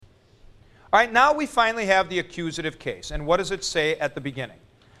All right, now we finally have the accusative case. And what does it say at the beginning?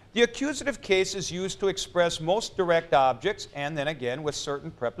 The accusative case is used to express most direct objects, and then again with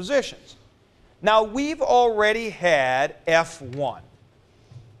certain prepositions. Now, we've already had F1.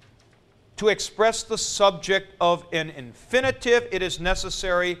 To express the subject of an infinitive, it is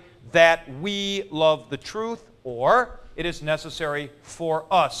necessary that we love the truth, or it is necessary for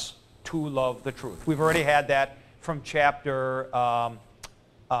us to love the truth. We've already had that from chapter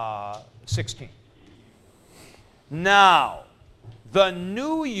 16. Now, the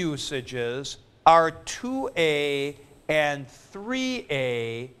new usages are 2a and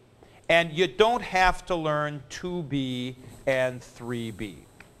 3a, and you don't have to learn 2b and 3b.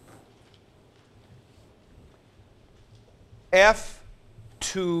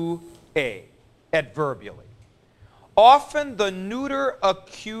 F2a, adverbially. Often the neuter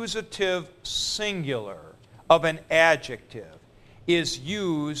accusative singular of an adjective is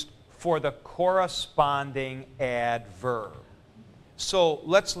used for the corresponding adverb. So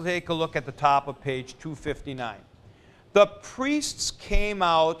let's take a look at the top of page 259. The priests came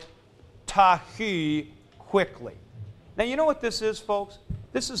out tahi quickly. Now you know what this is, folks?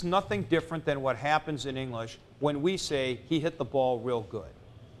 This is nothing different than what happens in English when we say he hit the ball real good.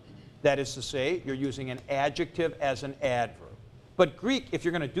 That is to say, you're using an adjective as an adverb. But Greek, if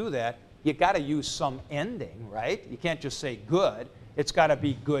you're going to do that, you got to use some ending, right? You can't just say good. It's got to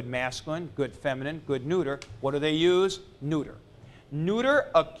be good masculine, good feminine, good neuter. What do they use? Neuter. Neuter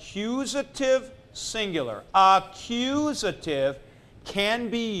accusative singular. Accusative can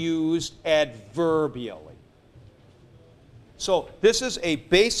be used adverbially. So this is a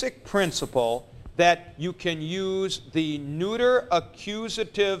basic principle that you can use the neuter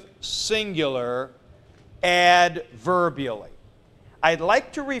accusative singular adverbially. I'd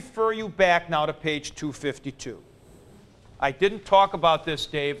like to refer you back now to page 252. I didn't talk about this,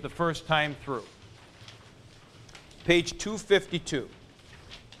 Dave, the first time through. Page 252.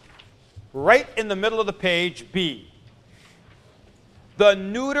 Right in the middle of the page, B. The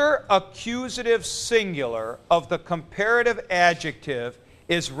neuter accusative singular of the comparative adjective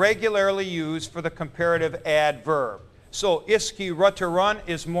is regularly used for the comparative adverb. So, iski run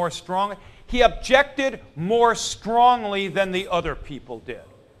is more strong. He objected more strongly than the other people did.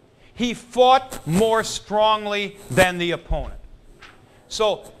 He fought more strongly than the opponent.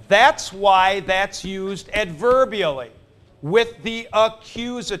 So, that's why that's used adverbially with the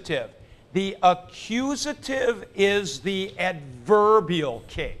accusative. The accusative is the adverbial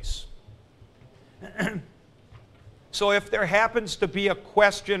case. So if there happens to be a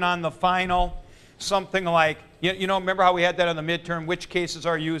question on the final, something like, you know, remember how we had that on the midterm, which cases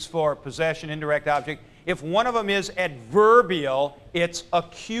are used for possession, indirect object? If one of them is adverbial, it's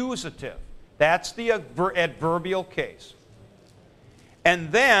accusative. That's the adverbial case.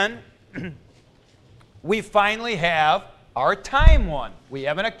 And then we finally have our time one. We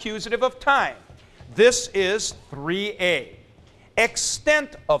have an accusative of time. This is 3a.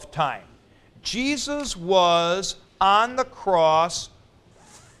 Extent of time. Jesus was on the cross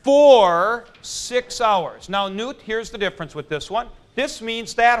for 6 hours. Now, Newt, here's the difference with this one. This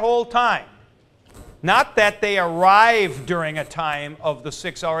means that whole time. Not that they arrived during a time of the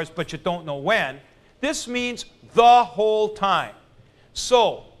 6 hours, but you don't know when. This means the whole time.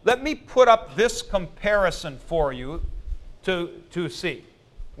 So, let me put up this comparison for you to see.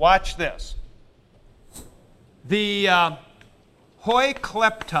 Watch this. The hoi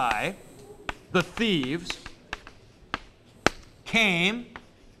kleptai, the thieves, came,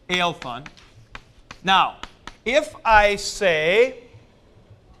 Aelphon. Now, if I say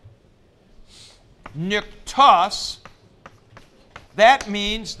nyktos, that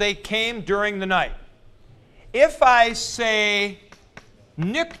means they came during the night. If I say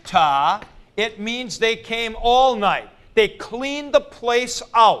nykta, it means they came all night. They cleaned the place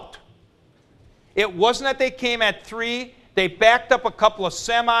out. It wasn't that they came at 3. They backed up a couple of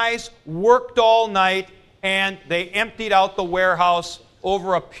semis, worked all night, and they emptied out the warehouse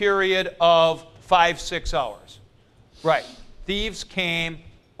over a period of 5-6 hours. Right. Thieves came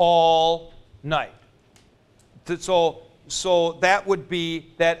all night. So that would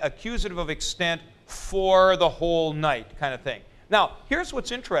be that accusative of extent for the whole night kind of thing. Now, here's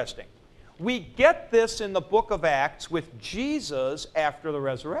what's interesting. We get this in the book of Acts with Jesus after the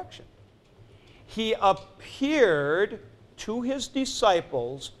resurrection. He appeared to his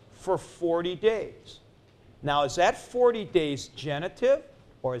disciples for 40 days. Now, is that 40 days genitive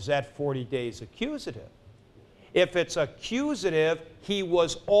or is that 40 days accusative? If it's accusative, he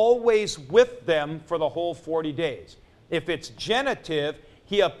was always with them for the whole 40 days. If it's genitive,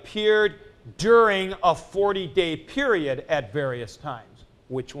 he appeared during a 40-day period at various times.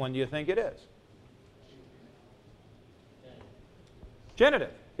 Which one do you think it is?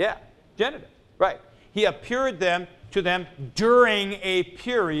 Genitive. Yeah, genitive. Right. He appeared to them during a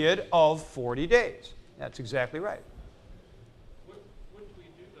period of 40 days. That's exactly right. What do we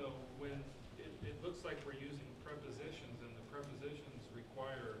do, though, when it looks like we're using prepositions, and the prepositions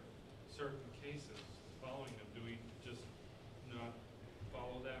require certain cases following them? Do we just not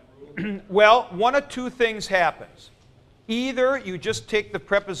follow that rule? Well, one of two things happens. Either you just take the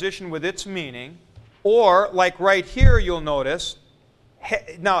preposition with its meaning, or, like right here, you'll notice,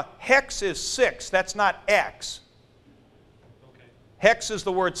 now, hex is 6. That's not X. Okay. Hex is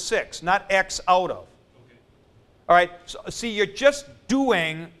the word 6, not X out of. Okay. All right? So, see, you're just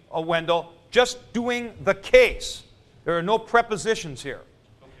doing, Wendell, just doing the case. There are no prepositions here.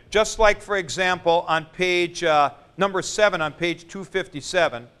 Okay. Just like, for example, on page number 7, on page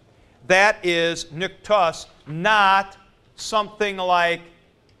 257, that is niktos, not something like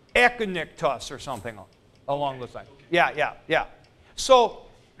ekiniktos or something along those lines. Okay. Yeah. So,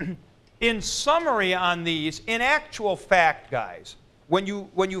 in summary on these, in actual fact, guys, when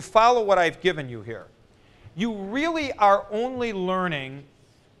you follow what I've given you here, you really are only learning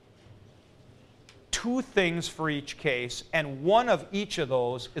 2 things for each case, and one of each of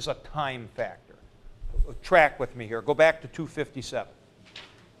those is a time factor. Track with me here. Go back to 257.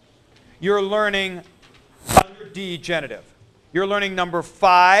 You're learning under D, genitive. You're learning number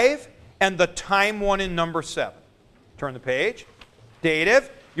 5 and the time one in number 7. Turn the page. Dative,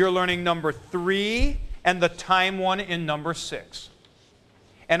 you're learning number 3 and the time one in number 6.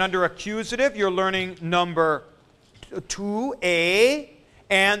 And under accusative, you're learning number 2A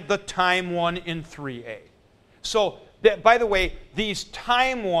and the time one in 3A. So, by the way, these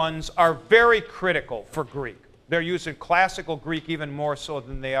time ones are very critical for Greek. They're used in classical Greek even more so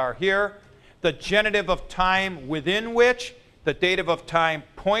than they are here. The genitive of time within which, the dative of time,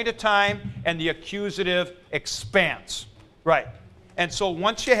 point of time, and the accusative expanse. Right. And so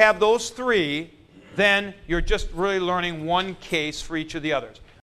once you have those 3, then you're just really learning one case for each of the others.